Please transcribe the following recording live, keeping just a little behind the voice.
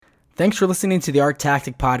Thanks for listening to the Art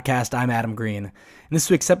Tactic Podcast. I'm Adam Green. In this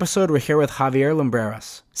week's episode, we're here with Javier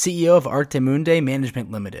Lumbreras, CEO of Artemundi Management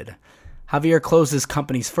Limited. Javier closed his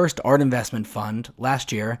company's first art investment fund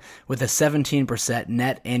last year with a 17%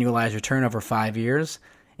 net annualized return over 5 years,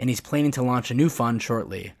 and he's planning to launch a new fund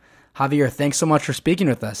shortly. Javier, thanks so much for speaking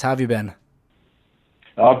with us. How have you been?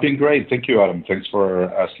 I've been great. Thank you, Adam. Thanks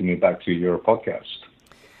for asking me back to your podcast.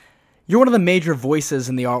 You're one of the major voices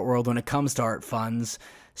in the art world when it comes to art funds.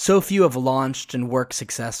 So few have launched and worked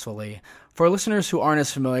successfully. For our listeners who aren't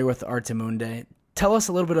as familiar with Artemundi, tell us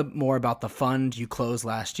a little bit more about the fund you closed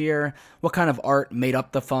last year, what kind of art made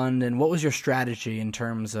up the fund, and what was your strategy in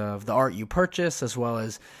terms of the art you purchased as well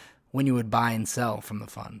as when you would buy and sell from the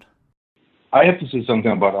fund. I have to say something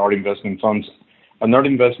about art investment funds. An art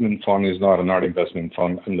investment fund is not an art investment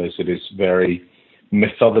fund unless it is very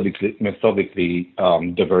methodically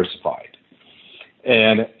diversified.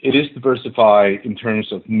 And it is diversified in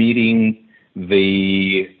terms of meeting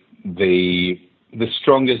the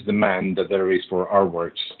strongest demand that there is for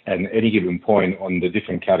artworks at any given point on the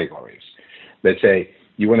different categories. Let's say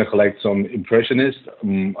you want to collect some impressionist,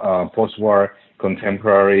 post-war,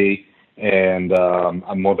 contemporary, and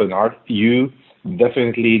modern art. You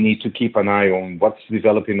definitely need to keep an eye on what's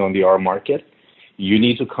developing on the art market. You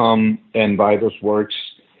need to come and buy those works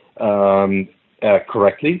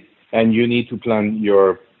correctly. And you need to plan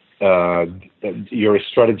your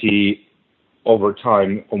strategy over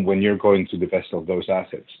time on when you're going to divest of those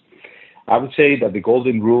assets. I would say that the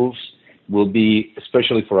golden rules will be,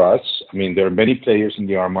 especially for us. I mean, there are many players in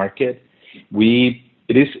the art market.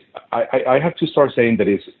 I have to start saying that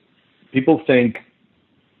people think,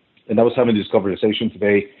 and I was having this conversation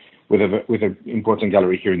today with an important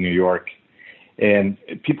gallery here in New York. And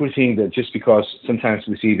people think that just because sometimes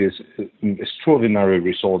we see these extraordinary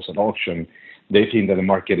results at auction, they think that the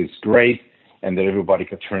market is great and that everybody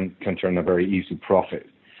can turn a very easy profit.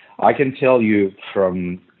 I can tell you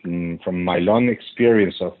from my long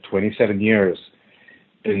experience of 27 years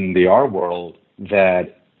in the art world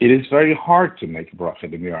that it is very hard to make a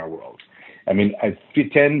profit in the art world. I mean, a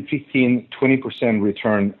 10, 15, 20%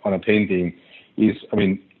 return on a painting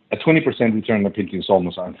a 20% return on a painting is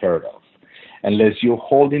almost unheard of. Unless you're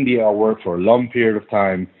holding the artwork for a long period of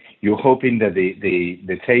time, you're hoping that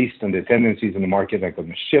the taste and the tendencies in the market are going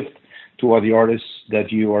to shift toward the artists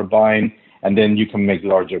that you are buying, and then you can make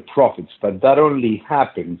larger profits. But that only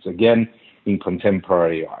happens, again, in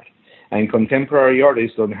contemporary art. And contemporary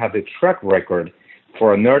artists don't have a track record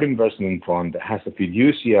for an art investment fund that has a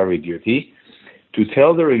fiduciary duty to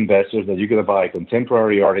tell their investors that you're going to buy a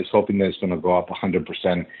contemporary artist hoping that it's going to go up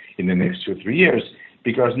 100% in the next 2 or 3 years,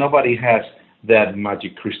 because nobody has that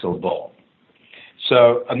magic crystal ball.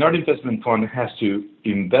 So an art investment fund has to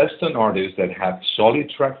invest in artists that have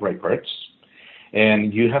solid track records,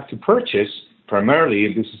 and you have to purchase,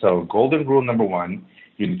 primarily, this is our golden rule number one,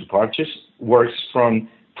 you need to purchase works from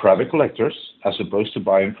private collectors as opposed to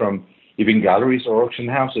buying from even galleries or auction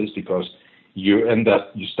houses, because you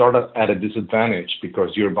start at a disadvantage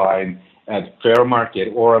because you're buying at fair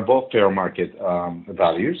market or above fair market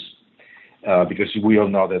values. Because we all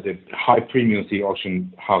know that the high premiums the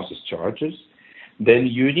auction houses charges, then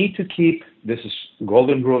you need to keep, this is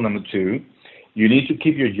golden rule number 2, you need to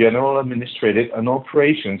keep your general administrative and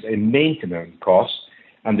operations and maintenance costs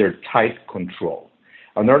under tight control.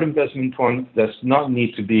 An art investment fund does not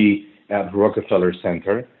need to be at Rockefeller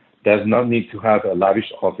Center, does not need to have a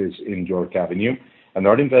lavish office in York Avenue. An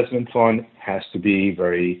art investment fund has to be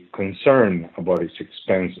very concerned about its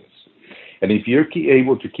expenses. And if you're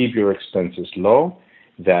able to keep your expenses low,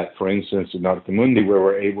 that, for instance, in Artemundi, where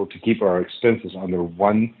we're able to keep our expenses under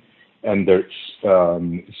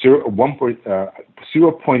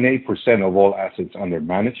 0.8% of all assets under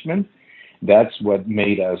management, that's what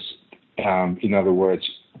made us, in other words,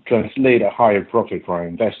 translate a higher profit for our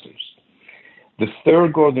investors. The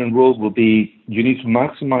third golden rule will be you need to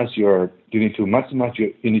minimize your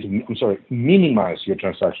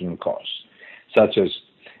transactional costs, such as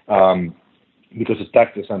because of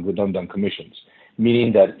taxes and redundant commissions,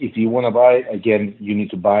 meaning that if you want to buy, again, you need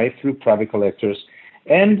to buy through private collectors,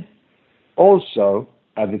 and also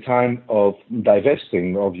at the time of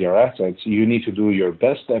divesting of your assets, you need to do your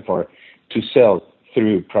best effort to sell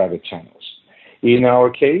through private channels. In our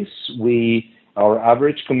case, our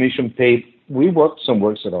average commission paid, we worked some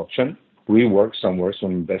works at auction, we worked some works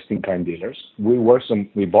from investing kind dealers, we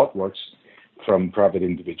bought works from private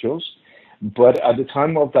individuals. But at the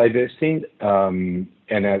time of divesting, and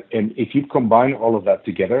if you combine all of that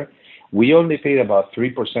together, we only paid about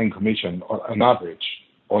 3% commission on average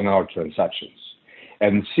on our transactions.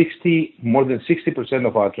 And more than 60%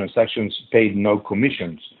 of our transactions paid no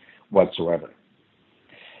commissions whatsoever.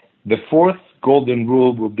 The fourth golden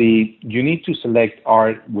rule will be you need to select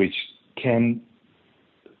art to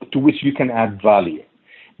which you can add value,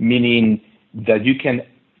 meaning that you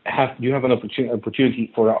have an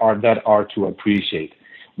opportunity for that art to appreciate.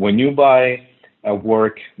 When you buy a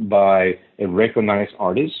work by a recognized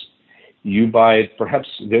artist, you buy it, perhaps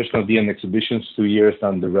there's going to be an exhibition 2 years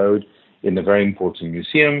down the road in a very important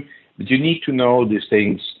museum, but you need to know these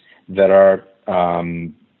things that are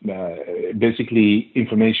basically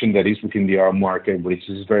information that is within the art market, which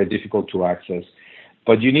is very difficult to access.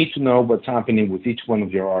 But you need to know what's happening with each one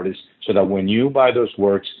of your artists so that when you buy those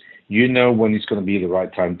works, you know when it's going to be the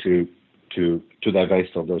right time to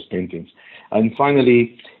divest of those paintings. And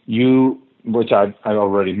finally, which I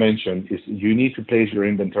already mentioned, is you need to place your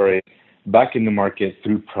inventory back in the market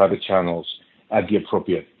through private channels at the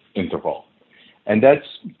appropriate interval. And that's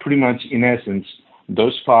pretty much, in essence,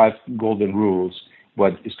 those 5 golden rules,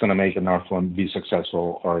 what is going to make an art fund be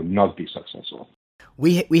successful or not be successful.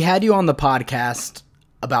 We had you on the podcast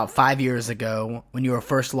about 5 years ago when you were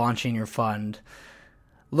first launching your fund.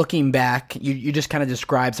 Looking back, you just kind of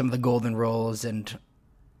described some of the golden rules, and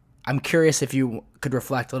I'm curious if you could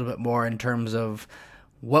reflect a little bit more in terms of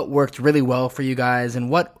what worked really well for you guys and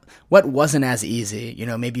what wasn't as easy. You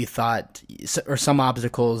know, maybe you thought, or some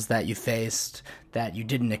obstacles that you faced that you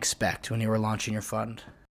didn't expect when you were launching your fund.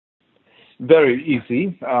 Very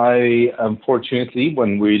easy. Unfortunately,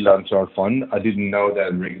 when we launched our fund, I didn't know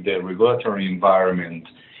that the regulatory environment,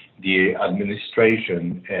 the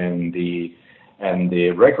administration, and the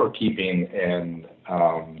record keeping and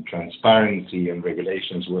transparency and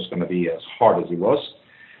regulations was going to be as hard as it was.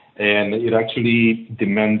 And it actually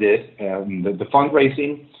demanded the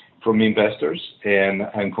fundraising from investors and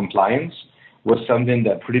compliance was something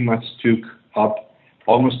that pretty much took up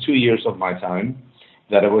almost 2 years of my time.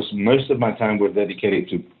 That most of my time was dedicated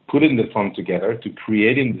to putting the fund together, to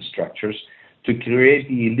creating the structures, to create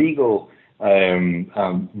the legal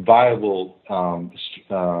viable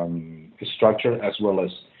structure as well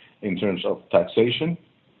as in terms of taxation.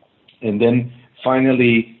 And then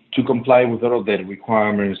finally, to comply with all of the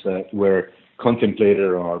requirements that were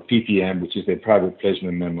contemplated or PPM, which is the private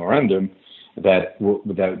placement memorandum, that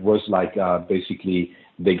was like basically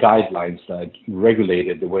the guidelines that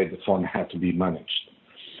regulated the way the fund had to be managed.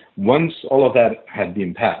 Once all of that had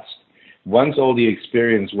been passed, once all the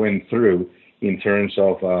experience went through in terms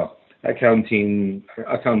of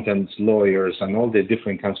accountants, lawyers, and all the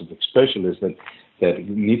different kinds of specialists that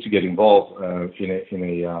need to get involved in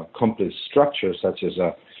a complex structure such as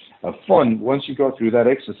a fund, once you go through that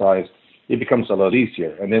exercise, it becomes a lot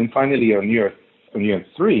easier. And then finally on year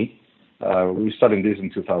 3, we started this in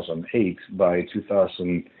 2008. By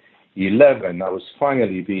 2011, I was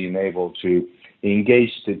finally being able to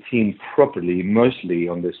engage the team properly, mostly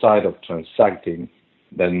on the side of transacting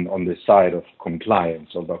than on the side of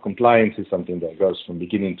compliance. Although compliance is something that goes from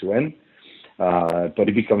beginning to end, but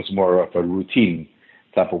it becomes more of a routine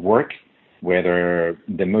type of work, whether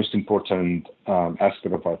the most important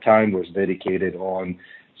aspect of our time was dedicated on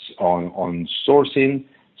sourcing,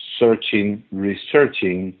 searching,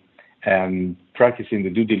 researching, and practicing the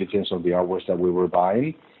due diligence of the artworks that we were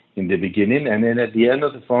buying in the beginning. And then at the end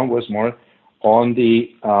of the fund was more on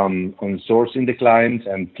sourcing the clients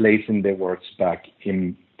and placing the works back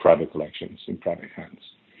in private collections, in private hands.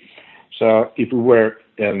 So if we were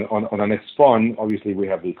on the next fund, obviously we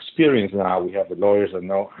have the experience now, we have the lawyers that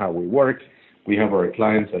know how we work, we have our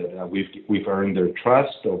clients that we've earned their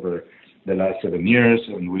trust over the last 7 years,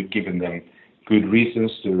 and we've given them good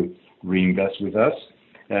reasons to reinvest with us.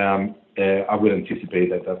 I would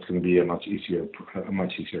anticipate that that's going to be a much easier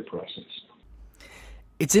process.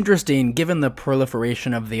 It's interesting, given the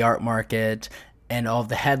proliferation of the art market and all of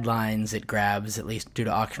the headlines it grabs, at least due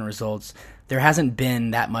to auction results, there hasn't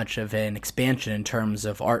been that much of an expansion in terms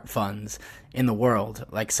of art funds in the world,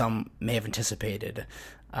 like some may have anticipated.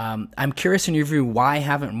 I'm curious, in your view, why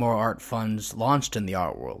haven't more art funds launched in the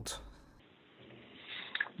art world?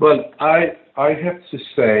 Well, I have to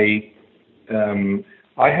say,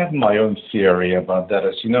 I have my own theory about that.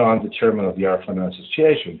 As you know, I'm the chairman of the Art Fund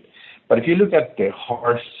Association. But if you look at the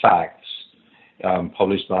hard facts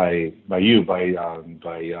published by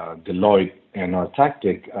Deloitte and our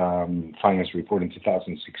Tactic finance report in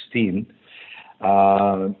 2016,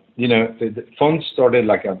 the fund started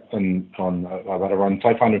on about around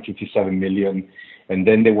 557 million, and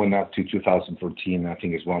then they went up to 2014. I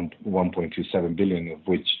think it's 1.27 billion, of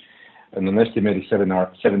which an estimated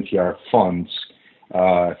 70 are funds.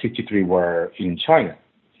 53 were in China.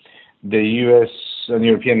 The U.S. and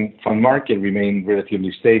European fund market remained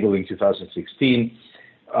relatively stable in 2016.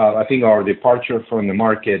 I think our departure from the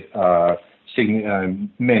market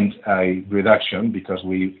meant a reduction because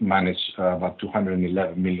we managed about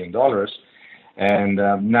 $211 million, and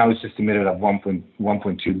now it's estimated at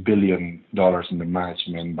 $1.2 billion in the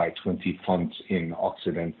management by 20 funds in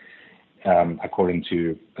Occident, according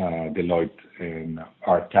to Deloitte and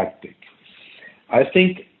our tactic. I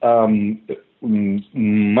think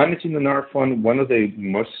managing an art fund, one of the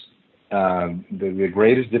most the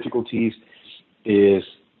greatest difficulties is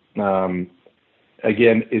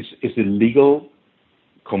again is the legal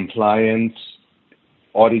compliance,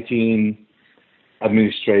 auditing,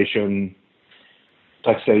 administration,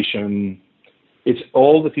 taxation. It's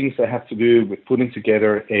all the things that have to do with putting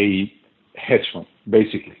together a hedge fund,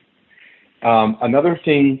 basically. Another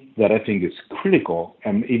thing that I think is critical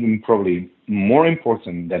and even probably more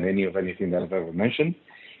important than anything that I've ever mentioned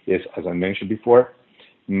is, as I mentioned before,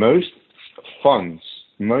 most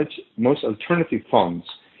alternative funds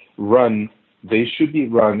they should be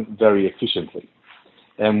run very efficiently.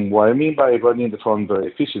 And what I mean by running the fund very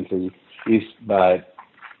efficiently is that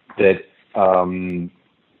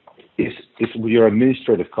is your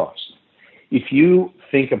administrative cost. If you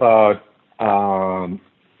think about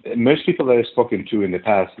most people that I've spoken to in the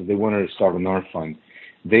past, they wanted to start an art fund.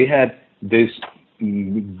 They had this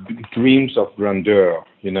dreams of grandeur.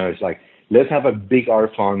 It's like, let's have a big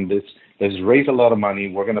art fund. Let's raise a lot of money.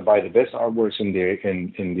 We're going to buy the best artworks in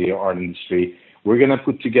the art industry. We're going to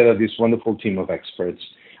put together this wonderful team of experts.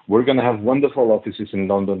 We're going to have wonderful offices in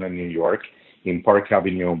London and New York, in Park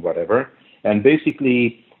Avenue, whatever. And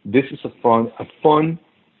basically, this is a fund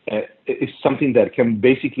is something that can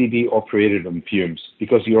basically be operated on fumes,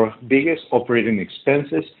 because your biggest operating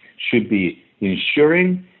expenses should be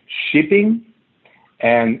insuring, shipping,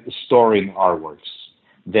 and storing artworks.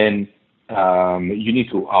 Then you need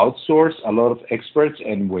to outsource a lot of experts,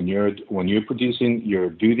 and when you're producing your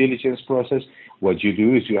due diligence process, what you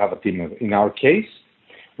do is you have a team. In our case,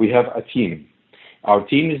 we have a team. Our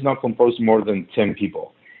team is not composed more than 10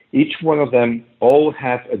 people. Each one of them all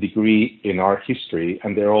have a degree in art history,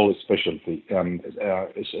 and they're all specialty. They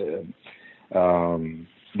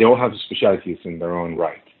all have specialties in their own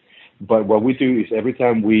right. But what we do is every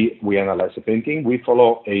time we analyze a painting, we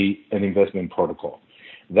follow an investment protocol.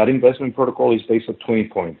 That investment protocol is based on 20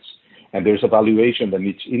 points, and there's a valuation that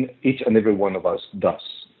each and every one of us does.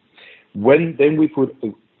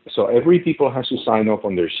 So every people has to sign off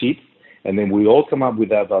on their sheet, and then we all come up with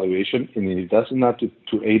that valuation, and if it doesn't add to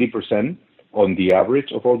 80% on the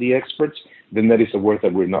average of all the experts, then that is a work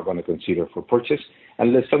that we're not going to consider for purchase,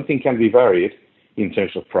 unless something can be varied in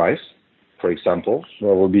terms of price. For example,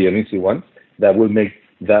 there will be an easy one that will make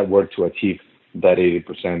that work to achieve that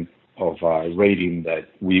 80% of rating that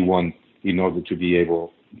we want in order to be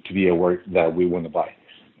able to be a work that we want to buy.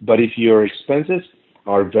 But if your expenses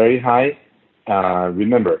are very high,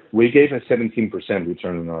 remember, we gave a 17%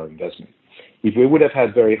 return on our investment. If we would have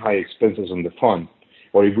had very high expenses on the fund,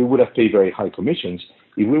 or if we would have paid very high commissions,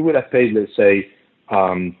 if we would have paid, let's say,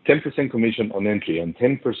 10% commission on entry and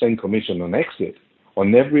 10% commission on exit,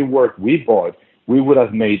 on every work we bought, we would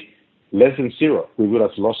have made less than zero. We would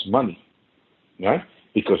have lost money, right?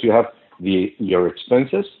 Because you have your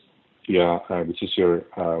expenses, which is your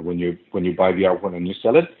when you buy the artwork and you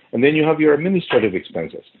sell it, and then you have your administrative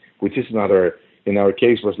expenses, which is another, in our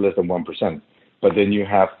case, was less than 1%. But then you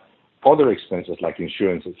have other expenses like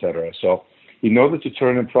insurance, etc. So in order to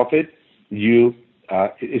turn a profit,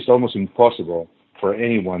 it's almost impossible for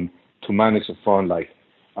anyone to manage a fund like,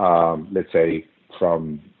 let's say,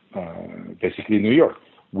 from basically New York.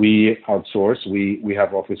 We outsource. We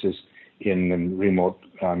have offices in remote,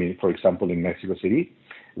 for example, in Mexico City.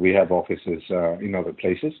 We have offices in other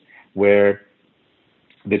places where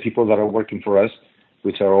the people that are working for us,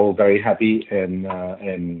 which are all very happy and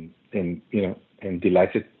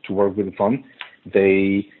delighted to work with the fund,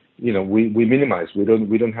 we minimize. We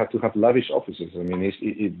don't have to have lavish offices. I mean,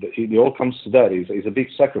 it all comes to that. It's a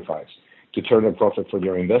big sacrifice to turn a profit for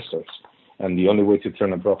your investors, and the only way to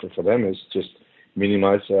turn a profit for them is just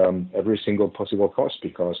minimize every single possible cost,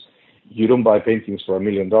 because you don't buy paintings for $1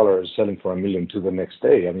 million selling for $1 million to the next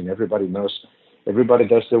day. I mean, everybody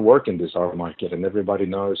does their work in this art market, and everybody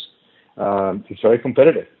knows it's very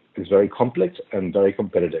competitive. It's very complex and very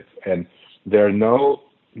competitive. And there are no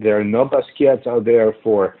Basquiat's out there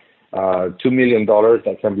for $2 million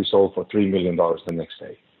that can be sold for $3 million the next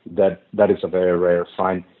day. That is a very rare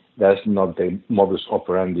find. That's not the modus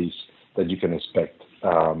operandi that you can expect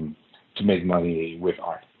to make money with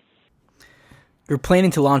art. You're planning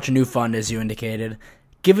to launch a new fund, as you indicated.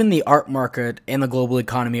 Given the art market and the global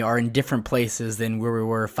economy are in different places than where we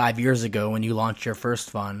were 5 years ago when you launched your first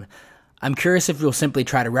fund, I'm curious if you'll simply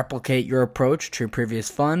try to replicate your approach to your previous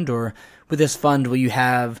fund, or with this fund, will you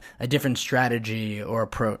have a different strategy or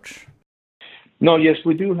approach? No, yes,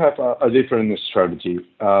 we do have a different strategy.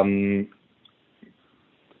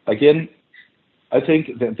 Again, I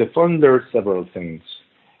think that the fund learns several things.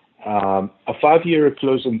 A 5-year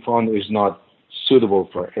closed-end fund is not suitable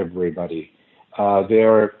for everybody. At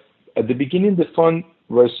the beginning, the fund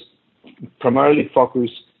was primarily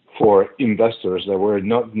focused for investors that were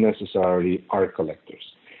not necessarily art collectors.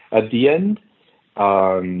 At the end,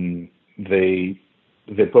 the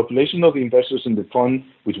population of investors in the fund,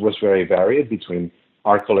 which was very varied between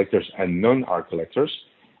art collectors and non-art collectors,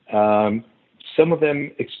 some of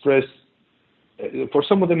them expressed, for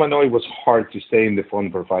some of them, I know it was hard to stay in the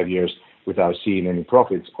fund for 5 years without seeing any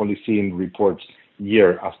profits, only seeing reports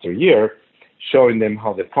year after year showing them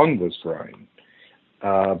how the fund was growing.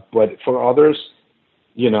 But for others,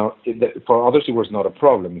 it was not a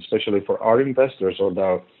problem, especially for our investors,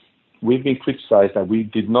 although we've been criticized that we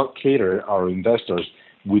did not cater our investors.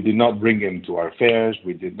 We did not bring them to our fairs.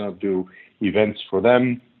 We did not do events for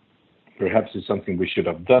them. Perhaps it's something we should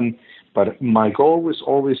have done. But my goal was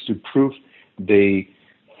always to prove the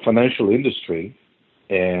financial industry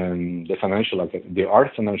and the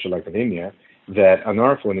art financial academia that an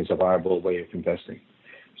art fund is a viable way of investing.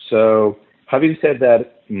 So having said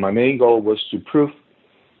that, my main goal was to prove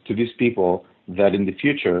to these people that in the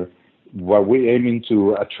future, what we're aiming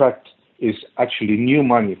to attract is actually new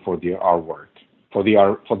money for the art work, for the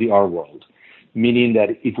art world. Meaning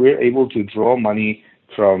that if we're able to draw money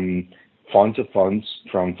from funds of funds,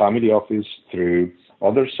 from family office through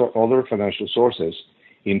other financial sources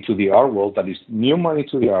into the art world, that is new money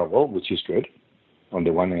to the art world, which is good on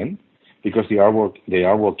the one end, because the art world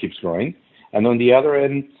keeps growing, and on the other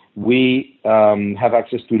end, we have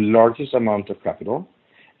access to largest amount of capital,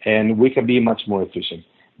 and we can be much more efficient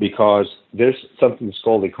because there's something that's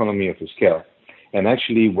called economy of scale. And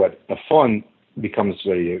actually, what a fund becomes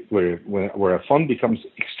where a fund becomes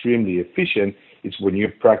extremely efficient is when you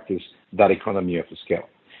practice that economy of scale,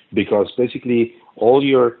 because basically all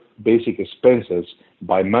your basic expenses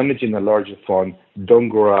by managing a larger fund don't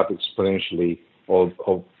grow up exponentially or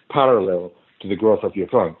parallel to the growth of your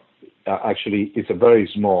fund. Actually, it's a very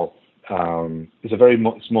small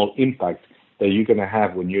impact that you're going to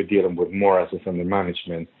have when you're dealing with more assets under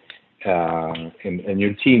management, and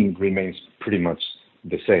your team remains pretty much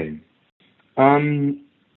the same.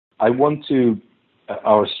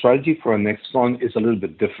 Our strategy for our next fund is a little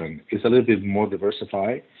bit different. It's a little bit more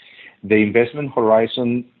diversified. The investment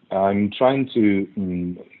horizon, I'm trying to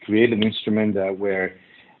create an instrument where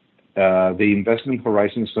the investment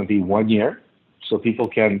horizon is going to be 1 year, so people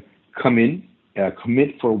can come in,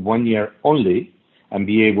 commit for 1 year only, and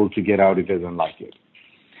be able to get out if they don't like it.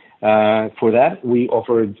 For that, we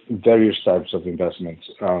offer various types of investments,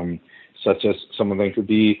 such as some of them could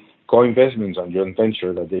be co-investments on joint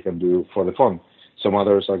venture that they can do for the fund. Some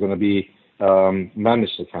others are going to be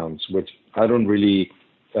managed accounts, which I don't really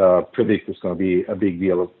predict is going to be a big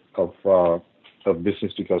deal of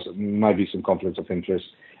business, because it might be some conflicts of interest,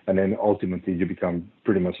 and then ultimately you become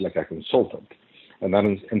pretty much like a consultant. And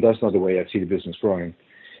that's not the way I see the business growing.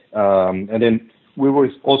 And then we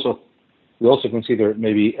also consider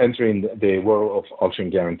maybe entering the world of auction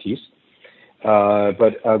guarantees.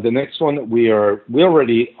 But the next one, we're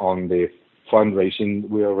already on the fundraising.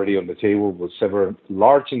 We're already on the table with several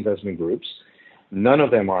large investment groups. None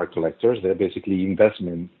of them are collectors. They're basically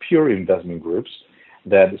pure investment groups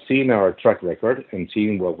that, seeing our track record and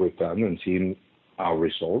seeing what we've done and seeing our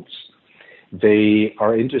results, they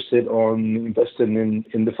are interested on investing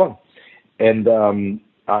in the fund. And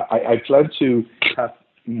I plan to have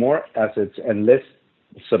more assets and less,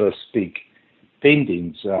 so to speak,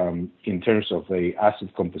 paintings in terms of the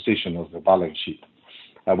asset composition of the balance sheet.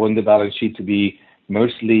 I want the balance sheet to be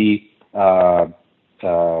mostly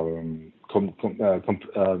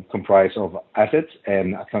comprised of assets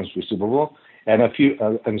and accounts receivable, and a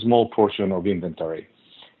small portion of inventory.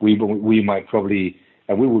 We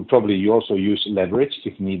would probably also use leverage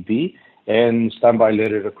if need be, and standby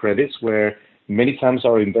letter of credits, where many times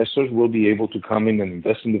our investors will be able to come in and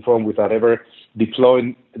invest in the fund without ever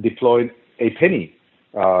deploying a penny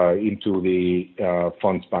into the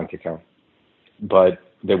fund's bank account. But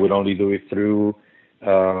they would only do it through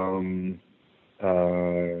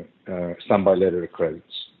standby letter of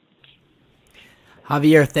credits.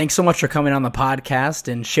 Javier, thanks so much for coming on the podcast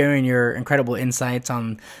and sharing your incredible insights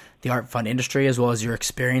on the art fund industry, as well as your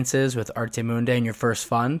experiences with Arte Mundi and your first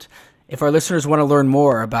fund. If our listeners want to learn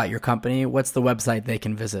more about your company, what's the website they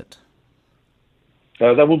can visit?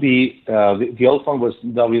 That will be, the old fund was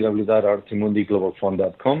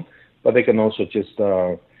www.artemundiglobalfund.com. but they can also just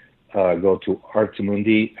go to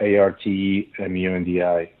Artemundi,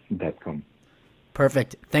 ARTEMUNDI.com.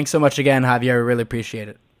 Perfect. Thanks so much again, Javier. I really appreciate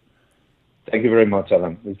it. Thank you very much,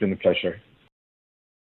 Adam. It's been a pleasure.